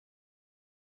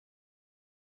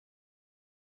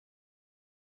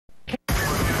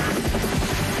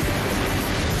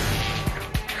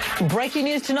Breaking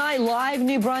news tonight, live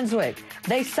New Brunswick.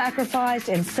 They sacrificed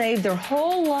and saved their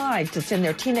whole lives to send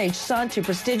their teenage son to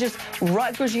prestigious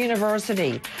Rutgers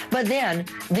University. But then,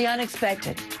 the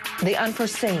unexpected, the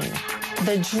unforeseen,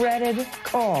 the dreaded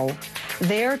call.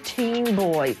 Their teen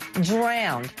boy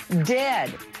drowned,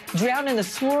 dead, drowned in the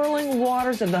swirling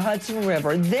waters of the Hudson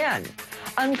River. Then,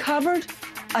 uncovered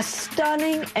a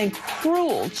stunning and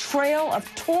cruel trail of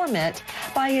torment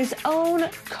by his own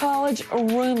college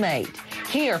roommate.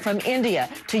 Here from India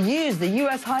to use the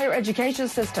U.S. higher education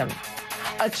system.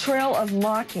 A trail of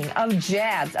mocking, of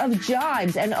jabs, of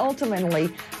jibes, and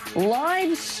ultimately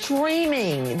live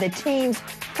streaming the teen's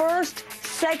first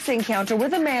sex encounter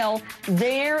with a male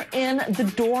there in the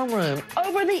dorm room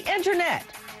over the internet.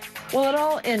 Well, it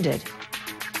all ended.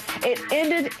 It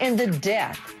ended in the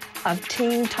death of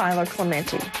teen Tyler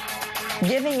Clementi,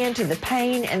 giving in to the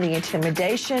pain and the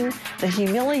intimidation, the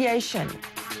humiliation.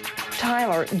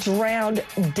 Tyler drowned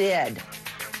dead.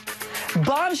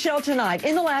 Bombshell tonight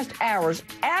in the last hours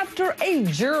after a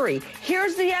jury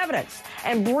hears the evidence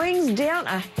and brings down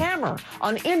a hammer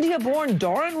on India-born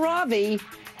Darren Ravi,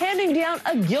 handing down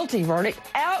a guilty verdict.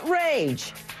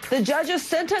 Outrage. The judge's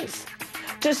sentence?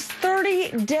 Just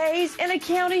 30 days in a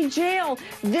county jail.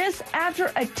 This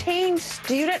after a teen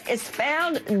student is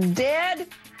found dead?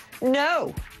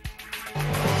 No.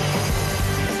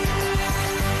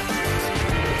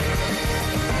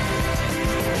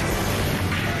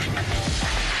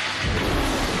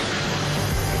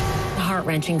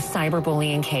 Heart-wrenching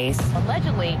cyberbullying case.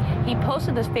 Allegedly, he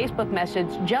posted this Facebook message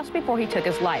just before he took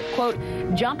his life. Quote,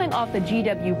 jumping off the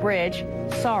GW bridge,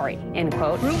 sorry, end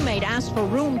quote. Roommate asked for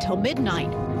room till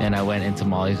midnight. And I went into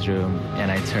Molly's room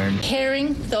and I turned.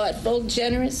 Caring, thoughtful,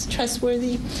 generous,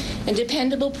 trustworthy, and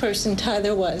dependable person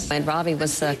Tyler was. And Ravi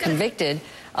was convicted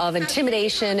of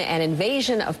intimidation and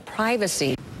invasion of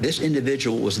privacy. This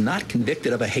individual was not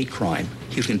convicted of a hate crime.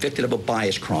 He was convicted of a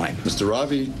bias crime. Mr.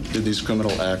 Ravi did these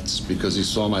criminal acts because he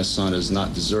saw my son as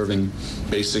not deserving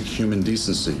basic human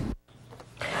decency.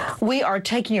 We are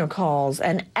taking your calls.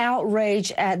 An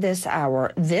outrage at this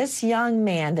hour. This young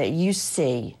man that you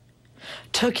see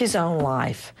took his own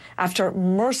life after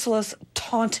merciless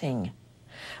taunting,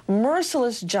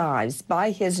 merciless jibes by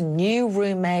his new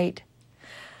roommate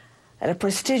at a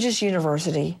prestigious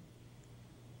university.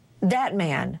 That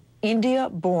man,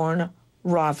 India-born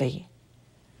Ravi,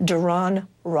 Darren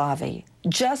Ravi,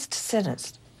 just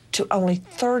sentenced to only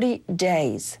 30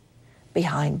 days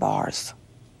behind bars.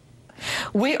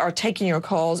 We are taking your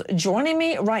calls. Joining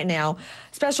me right now,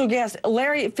 special guest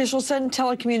Larry Fishelson,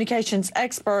 telecommunications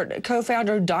expert,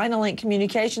 co-founder of DynaLink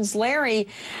Communications. Larry,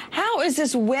 how is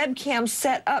this webcam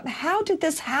set up? How did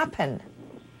this happen?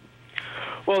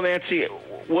 Well, Nancy,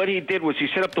 what he did was he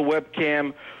set up the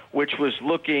webcam, which was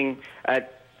looking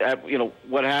at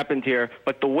what happened here.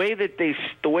 But the way that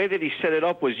he set it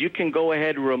up was you can go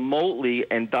ahead remotely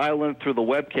and dial in through the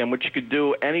webcam, which you could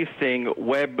do anything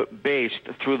web-based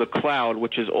through the cloud,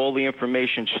 which is all the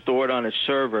information stored on his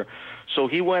server. So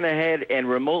he went ahead and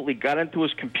remotely got into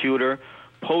his computer,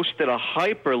 posted a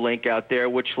hyperlink out there,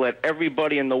 which let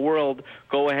everybody in the world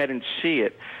go ahead and see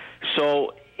it.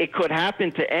 So it could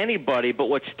happen to anybody, but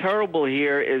what's terrible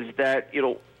here is that,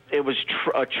 it was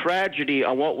a tragedy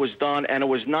on what was done, and it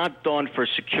was not done for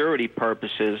security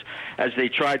purposes, as they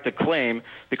tried to claim,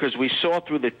 because we saw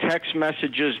through the text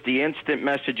messages, the instant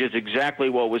messages, exactly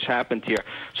what was happened here.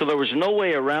 So there was no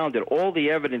way around it. All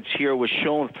the evidence here was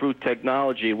shown through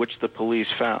technology, which the police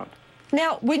found.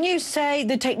 Now, when you say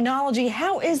the technology,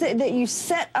 how is it that you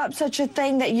set up such a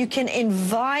thing that you can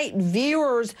invite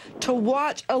viewers to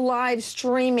watch a live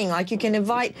streaming, like you can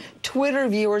invite Twitter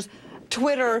viewers,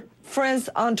 friends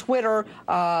on Twitter,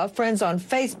 friends on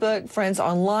Facebook, friends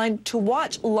online to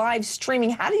watch live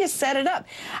streaming? How do you set it up?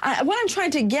 What I'm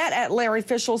trying to get at, Larry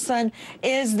Fishelson,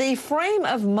 is the frame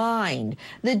of mind,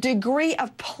 the degree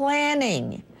of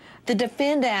planning the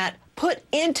defendant put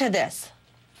into this.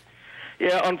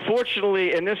 Yeah,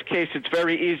 unfortunately, in this case, it's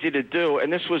very easy to do,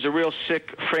 and this was a real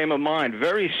sick frame of mind.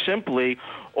 Very simply,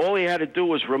 all he had to do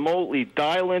was remotely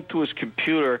dial into his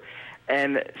computer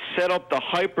and set up the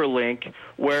hyperlink,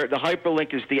 where the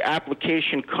hyperlink is the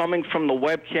application coming from the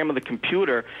webcam of the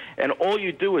computer, and all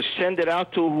you do is send it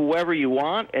out to whoever you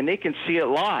want, and they can see it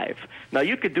live. Now,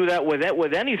 you could do that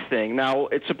with anything. Now,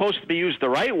 it's supposed to be used the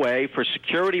right way for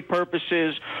security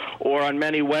purposes, or on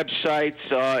many websites,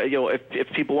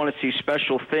 if people want to see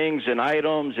special things and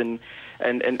items and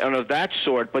of that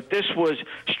sort. But this was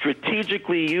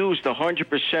strategically used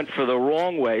 100% for the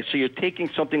wrong way. So you're taking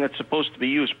something that's supposed to be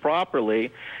used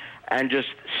properly and just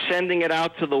sending it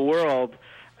out to the world,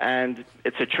 and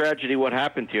it's a tragedy what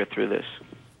happened here through this.